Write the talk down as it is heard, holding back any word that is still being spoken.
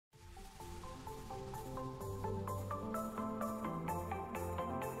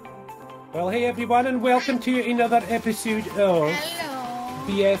Well, hey everyone, and welcome to another episode of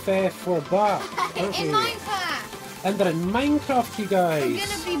BFF for back. In Minecraft. And they're in Minecraft, you guys. We're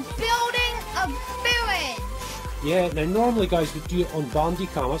gonna be building a village. Yeah, now normally, guys, we do it on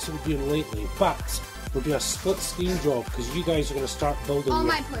Bandicam. That's what we're doing lately. But we're doing a split screen job because you guys are going to start building on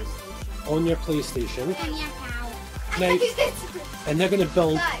my PlayStation. On your PlayStation. And your cow. Now, and they're going to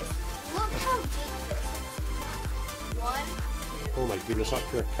build. Guys, look how deep this is. 1, 2. Oh my goodness, that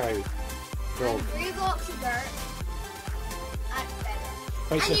poor cow. Well, 3 blocks of dirt. That's better.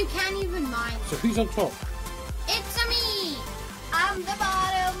 Right, and you can't even mine. So who's on top? It's me. I'm the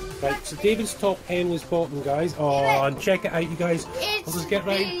bottom. Right, so David's top, Henley's bottom, guys. Oh, and check it out, you guys. It's Let's get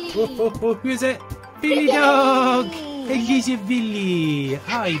right. Billy. Oh, who is it? Billy Dog! It is a Billy.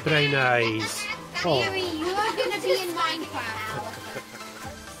 Hi, brown eyes. Oh. Harry, you are going to be in Minecraft.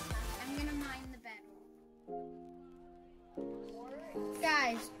 I'm going to mine the bedrock.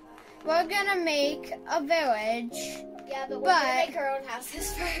 Guys, we're going to make a village. Yeah, but we're going to make our own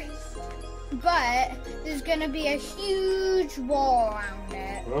houses first. But there's going to be a huge wall around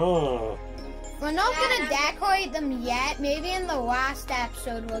it. Oh. We're not going to decorate them yet. Maybe in the last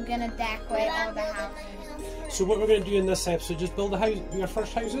episode we're going to decorate all the houses. So what we're going to do in this episode, just build a house, your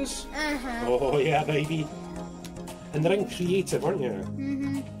first houses? Uh-huh. Oh yeah, baby. And they're in creative, aren't you?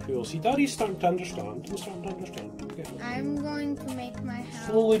 Mm-hmm. Cool. See, Daddy's starting to understand. I'm starting to understand. Okay. I'm going to make my house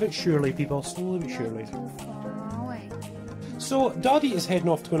Slowly but surely, people. Slowly but surely. not too far away. So, Daddy is heading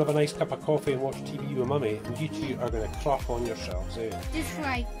off to go and have a nice cup of coffee and watch TV with Mummy, and you two are going to crop on yourselves, eh? Just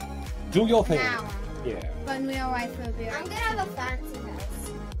right Do your thing. now. Yeah. But in real life will be. I'm gonna have a fancy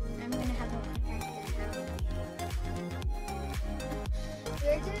house. I'm gonna have a protected house.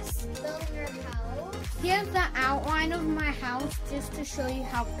 We're just building our house. Here's the outline of my house, just to show you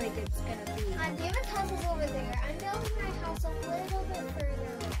how big it's gonna be. David's house is over there. I'm building my house a little bit further.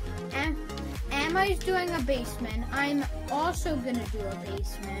 And Emma's doing a basement. I'm also gonna do a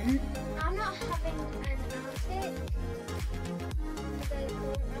basement. I'm not having an attic.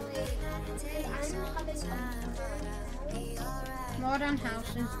 Modern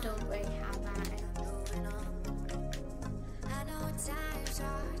houses don't really have that.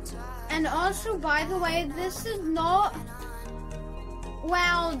 And also, by the way, this is not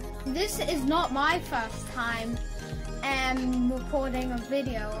my first time recording a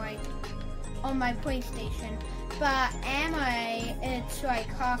video like on my PlayStation, but Emma, it's like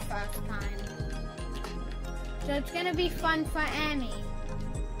her first time. So it's gonna be fun for Annie.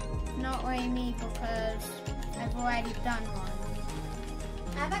 Not really me, because I've already done one.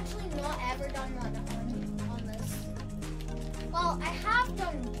 I've actually not ever done one on this. Well, I have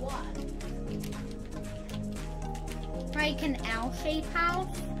done one. Like an L-shaped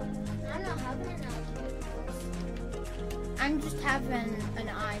house. I'm not having an L-shaped house. I'm just having an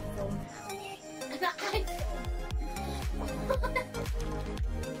iPhone house. An iPhone?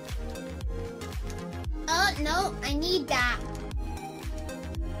 Oh, no, I need that.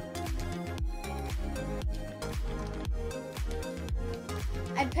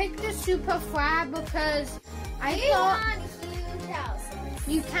 I picked the super flat because I thought huge houses.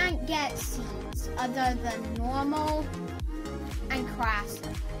 You can't get seeds other than normal and classic.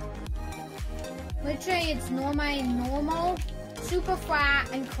 Literally, it's normal, super flat,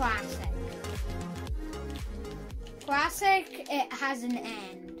 and classic. Classic, it has an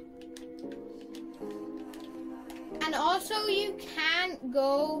end. And also, you can't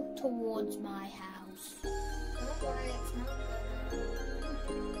go towards my house. Don't worry, it's not.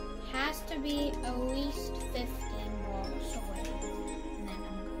 Has to be at least 15 blocks away. And then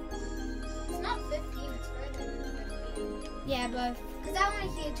it's not 15, it's further than 15. Yeah, but because I want a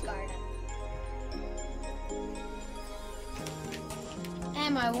huge garden.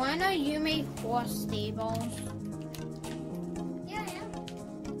 Emma, why don't you make 4 stables? Yeah, I am.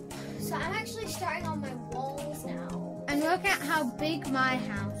 So I'm actually starting on my walls now. And look at how big my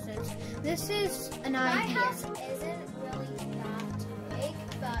house is. This is an idea. My house isn't really that big,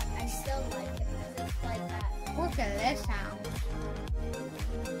 but I still like it because it's like that. Look at this house.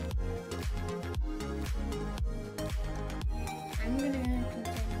 I'm gonna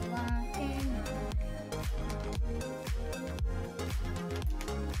continue walking.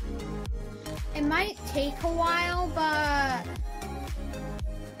 It might take a while, but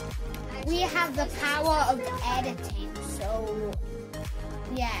we have the power of editing, so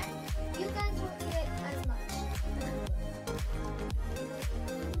yeah. You guys won't get as much.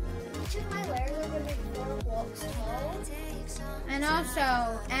 Each of my layers are going to be 4 blocks tall. And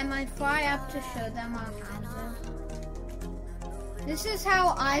also, and I fly up to show them our houses. This is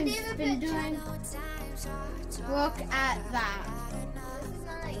how I've been doing. Look at that. This is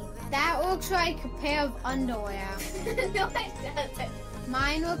nice. That looks like a pair of underwear. No, it doesn't.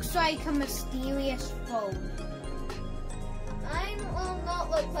 Mine looks like a mysterious phone. Mine will not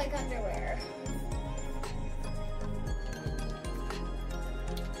look like underwear.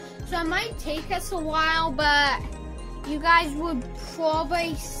 So it might take us a while, but you guys would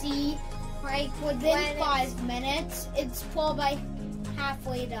probably see, like, within 5 minutes, it's probably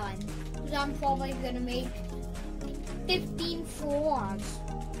halfway done. Because I'm probably going to make 15 floors.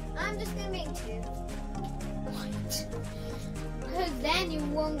 I'm just gonna make 2. What? Because then you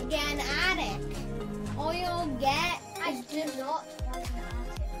won't get an attic. All you'll get I is do not want an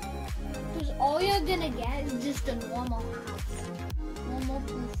attic. Because all you're gonna get is just a normal house. Normal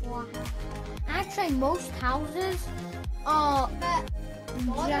 2-floor house. Actually, most houses are... But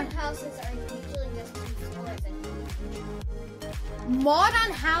modern houses are usually just 2 floors.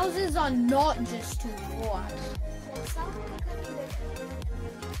 Modern houses are not just 2 floors. Well, some could be bigger.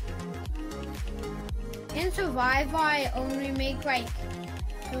 In Survivor, I only make like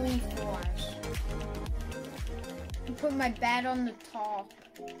 3 floors. I put my bed on the top.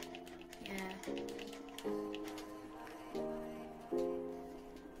 Yeah.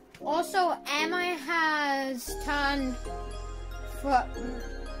 Also, Emma has turned for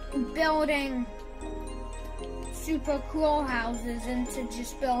building super cool houses into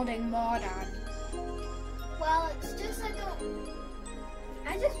just building modern. Well, it's just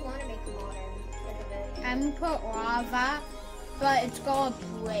I just want to make modern. I'm put lava, but it's got a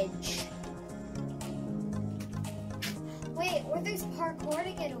bridge. Wait, or there's parkour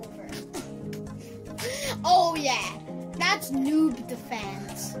to get over. Oh yeah, that's noob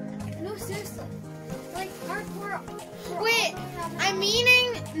defense. No, seriously. Like parkour. Wait, I'm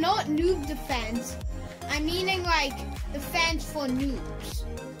meaning not noob defense. I'm meaning like defense for noobs.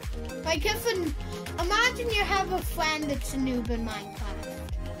 Like imagine you have a friend that's a noob in Minecraft.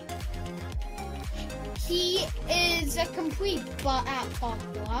 He is a complete butt at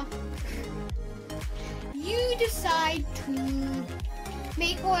parkour. You decide to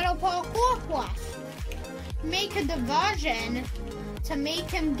make a little parkour class. Make a diversion to make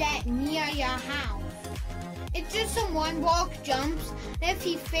him get near your house. It's just some 1-block jumps. If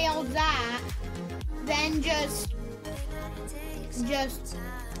he fails that, then just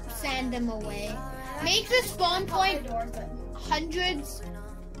send him away. Make the spawn point hundreds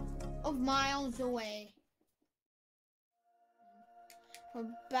of miles away. We're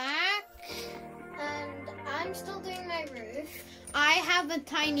back. And I'm still doing my roof. I have a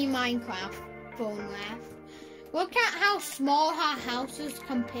tiny Minecraft phone left. Look at how small her house is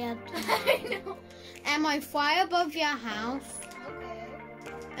compared to mine. I know. And I fly above your house Okay.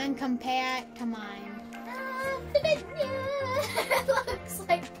 and compare it to mine. It looks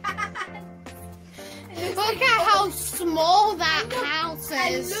like that. Look at how small that house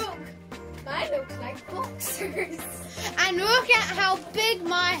And is. look, mine looks like boxers. And look at how big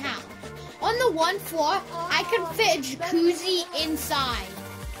my house. On the 1 floor, I could fit a jacuzzi inside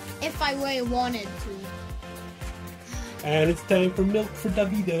if I really wanted to. And it's time for milk for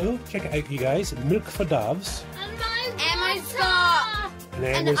Davido. Check it out, you guys. Milk for doves. And Emma's got an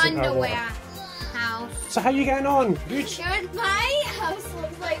Emma's in our underwear water. house. So how you getting on? Good. Good. My house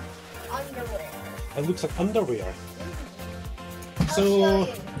looks like underwear. It looks like underwear. I'll So, show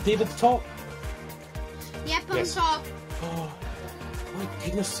you. David, top. Yep, on Yes. top. Oh, my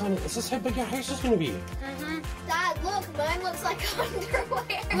goodness, son. Is this how big your house is going to be? Dad, look, mine looks like underwear.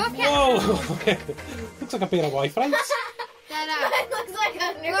 Look at Whoa! Okay. Looks like a pair of Wi-Fi. Mine looks like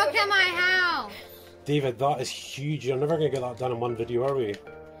underwear. Look at my house. David, that is huge. You're never going to get that done in one video, are we?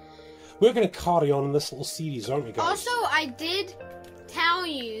 We're going to carry on in this little series, aren't we, guys? Also, I did tell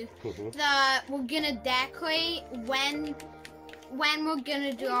you that we're gonna decorate when we're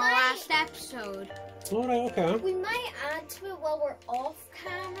gonna do our last episode. Alright, okay. We might add to it while we're off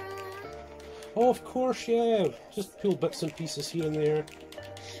camera. Oh, of course, yeah. Just pull bits and pieces here and there.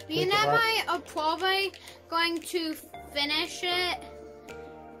 Me and Make it Emma work. are probably going to finish it,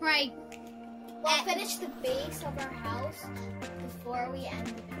 right? We'll finish the base of our house before we end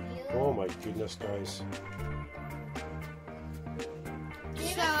the video. Oh my goodness, guys.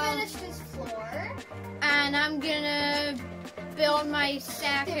 David finished his floor. And I'm gonna build my David,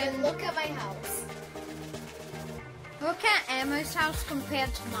 second. look at my house. Look at Emma's house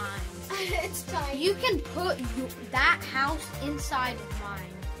compared to mine. It's tiny. You can put that house inside of mine.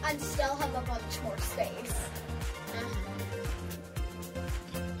 And still have a bunch more space.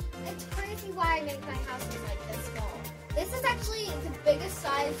 It's crazy why I make my houses like this small. This is actually the biggest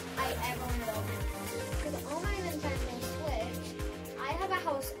size I ever built. Because on my Nintendo Switch, I have a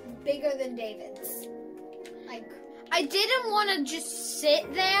house bigger than David's. Like, I didn't want to just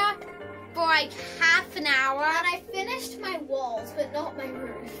sit there for like half an hour. And I finished my walls, but not my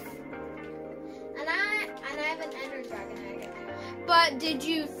roof. And I have an Ender Dragon egg in there. But did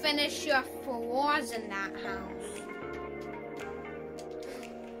you finish your floors in that house?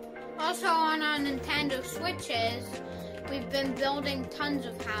 Also on our Nintendo Switches, we've been building tons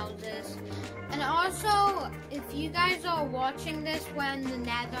of houses. And also, if you guys are watching this when the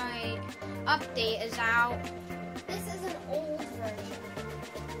Netherite update is out, this is an old version.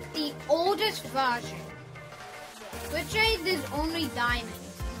 The oldest version. Which there's only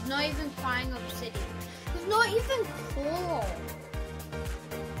diamonds. There's not even flying obsidian. There's not even coral.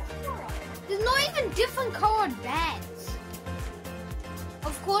 There's not even different colored beds.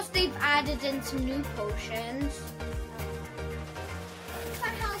 Of course, they've added in some new potions. My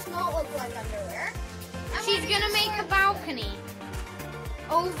house not look like underwear. She's gonna make a balcony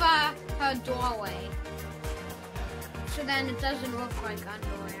over her doorway. So then it doesn't look like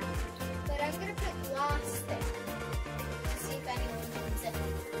underwear. But I'm gonna put glass there to see if anyone comes in.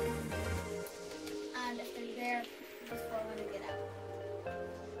 And if they're there before when I get out.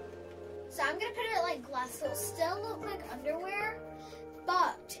 So I'm gonna put it like glass, so it'll still look like underwear,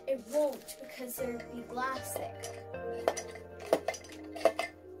 but it won't because there'll be glass there.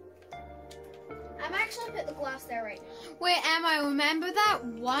 I'm actually put the glass there right now. Wait, Emma, remember that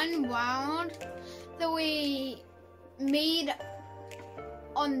one round that we made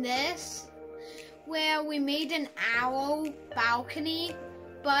on this where we made an arrow balcony,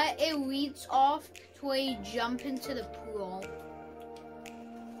 but it leads off to where you jump into the pool?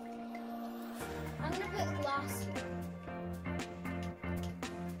 I'm gonna put glass here.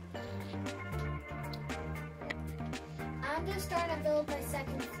 I'm just starting to build my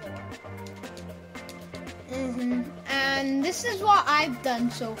second floor. And this is what I've done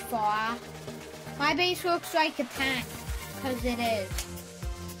so far. My base looks like a tank, because it is.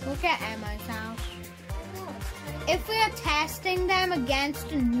 Look at Emma's house. If we are testing them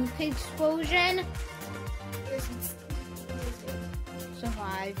against a nuke explosion,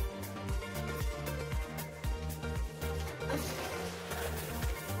 survive.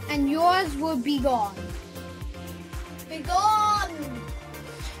 And yours will be gone. Be gone!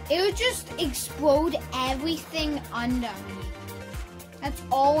 It would just explode everything under me. That's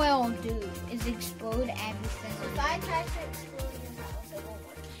all it'll do, is explode everything. If I try to explode your house, it won't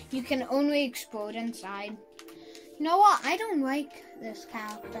work. You can only explode inside. You know what? I don't like this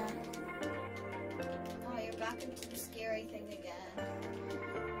character. Oh, you're back into the scary thing again.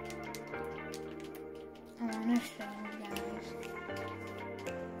 I want to show you guys.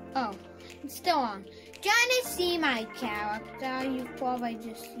 Oh, it's still on. Trying to see my character. You've probably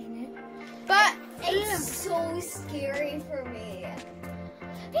just seen it. But it's so scary for me.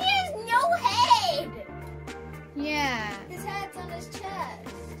 He has no head! Yeah. His head's on his chest.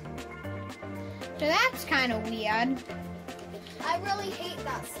 So that's kind of weird. I really hate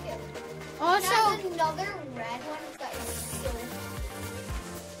that skin. Also, there's another red one that is so...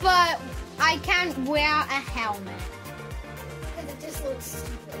 But I can't wear a helmet. Because it just looks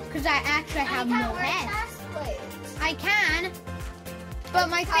stupid. Because I actually have no head. I can, but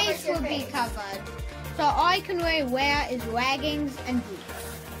my face will be covered. So all I can really wear is leggings and boots.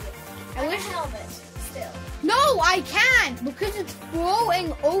 I wish a helmet still. No, I can't because it's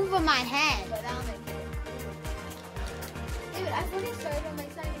floating over my head. But that'll make it. Dude, I've already started on my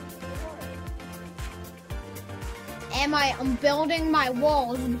side before. I'm building my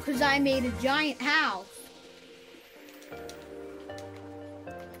walls because I made a giant house.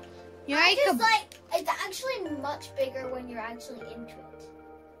 It's actually much bigger when you're actually into it.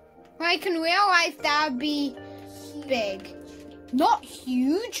 Like in real life, that would be huge. Big. Not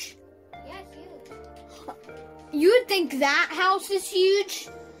huge. Yeah, huge. You would think that house is huge.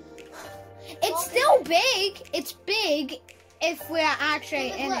 It's still big. It's big if we're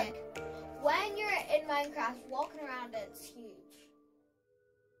actually in it. When you're in Minecraft, walking around it's huge.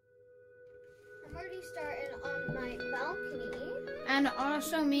 I'm already starting on my balcony. And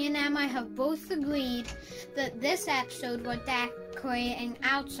also, me and Emma have both agreed that this episode we're decorating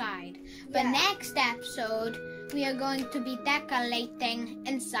outside. But next episode, we are going to be decorating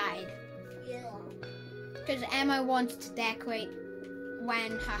inside. Yeah. Because Emma wants to decorate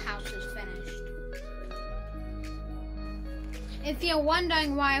when her house is finished. If you're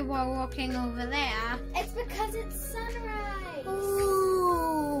wondering why we're walking over there, it's because it's sunrise.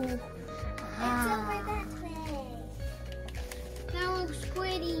 Ooh. It's over that way. That looks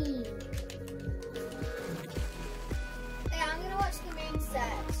pretty. Yeah, I'm gonna watch the moon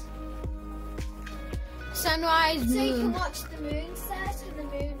set. Sunrise, moon. So you can watch the moon set and the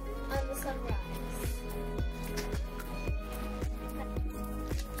moon and the sunrise.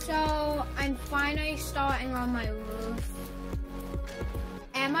 finally starting on my roof.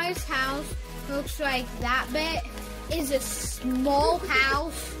 Emma's house looks like that bit is a small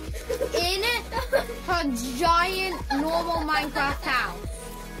house in her giant normal Minecraft house.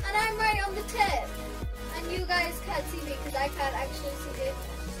 And I'm right on the tip. And you guys can't see me because I can't actually see it.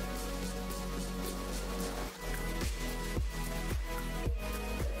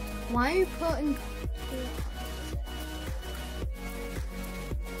 Why are you putting...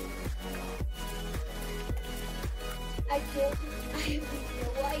 I have no idea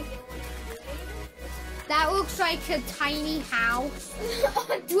what I'm doing. That looks like a tiny house.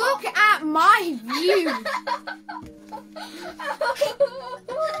 Look at my view.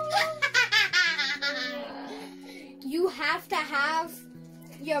 You have to have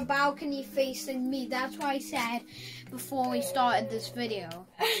your balcony facing me. That's what I said before we started this video.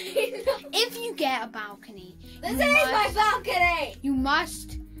 If you get a balcony, This is my balcony! you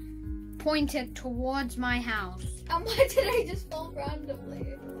must point it towards my house. And why did I just fall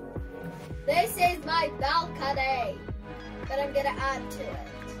randomly? This is my balcony. But I'm gonna add to it.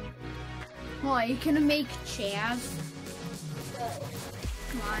 What, are you gonna make chairs? No.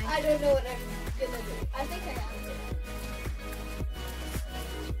 Why? I don't know what I'm gonna do. I think I am.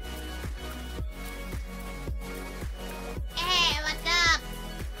 Hey, what's up?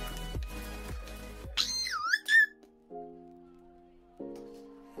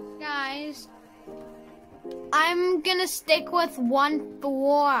 Guys, I'm gonna stick with one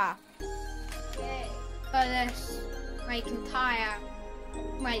floor Yay. for this,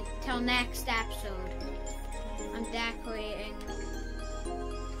 till next episode. I'm decorating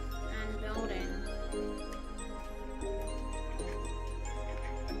and building.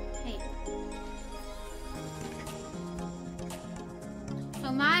 Hey.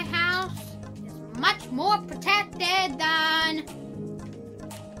 So my house is much more protected than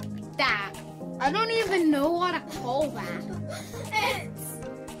that. I don't even know what to call that. It's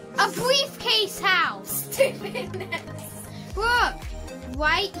A briefcase house. stupidness. Look,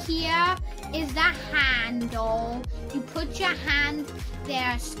 right here is the handle. You put your hand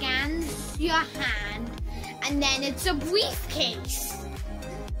there, scans your hand, and then it's a briefcase.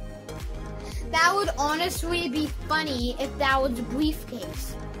 That would honestly be funny if that was a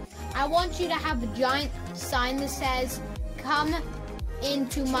briefcase. I want you to have a giant sign that says, "Come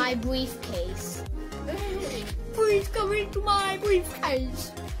into my briefcase." Please come into my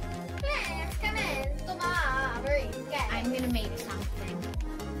briefcase. Yes, come in. Come on, briefcase. I'm gonna make something.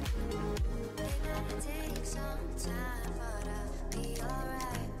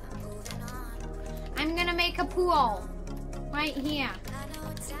 I'm gonna make a pool right here.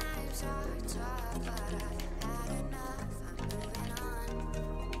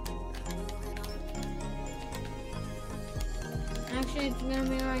 Actually, it's gonna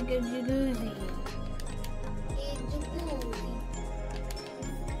be like a jacuzzi.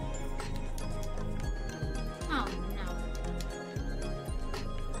 Oh no.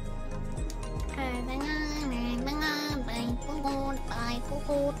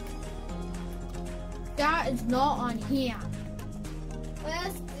 That is not on here.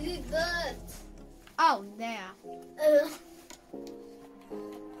 Let's do that. Oh, there.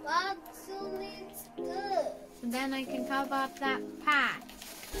 What's needs good? And then I can cover up that path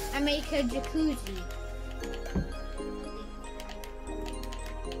and make a jacuzzi.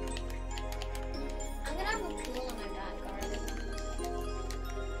 I'm gonna have a pool in my back garden.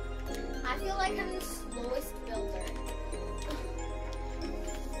 I feel like I'm the slowest builder.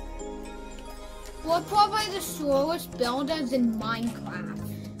 We're probably the slowest builders in Minecraft.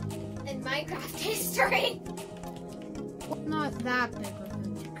 In Minecraft history. Not that big of a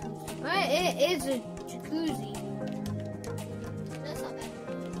jacuzzi, but it is a jacuzzi. That's not bad.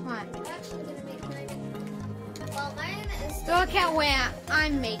 What? I'm actually gonna make mine. Well, mine is. Look at where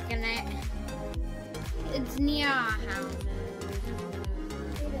I'm making it. It's near our house.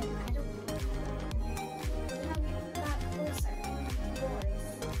 David, I don't have that closer.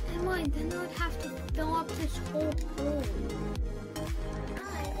 Yours. Come on, then I'd have to fill up this whole pool.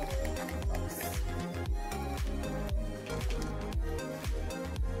 I'm gonna make that close.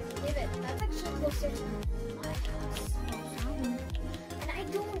 David, that's actually closer to my house. And I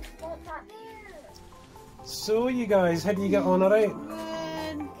don't want that there. So you guys, how do you get on alright?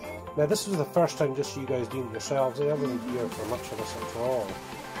 Good. Now this was the first time just you guys doing it yourselves. I haven't been here for much of this at all.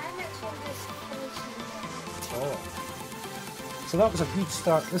 I'm actually just finishing Oh. So that was a good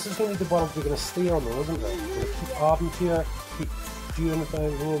start. This is going to be the world we're going to stay on though, isn't it? We're going to keep adding to it, keep doing the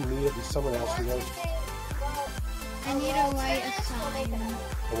thing, me, it'll be someone else who does. I need to write a sign.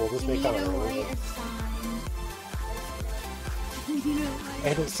 And we'll just I make need that to a write a sign. I need to write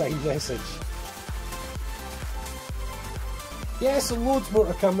edit sign message. Yeah, so loads more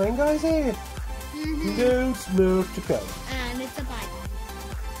to come then, guys, eh? Loads more to come. And it's a bye.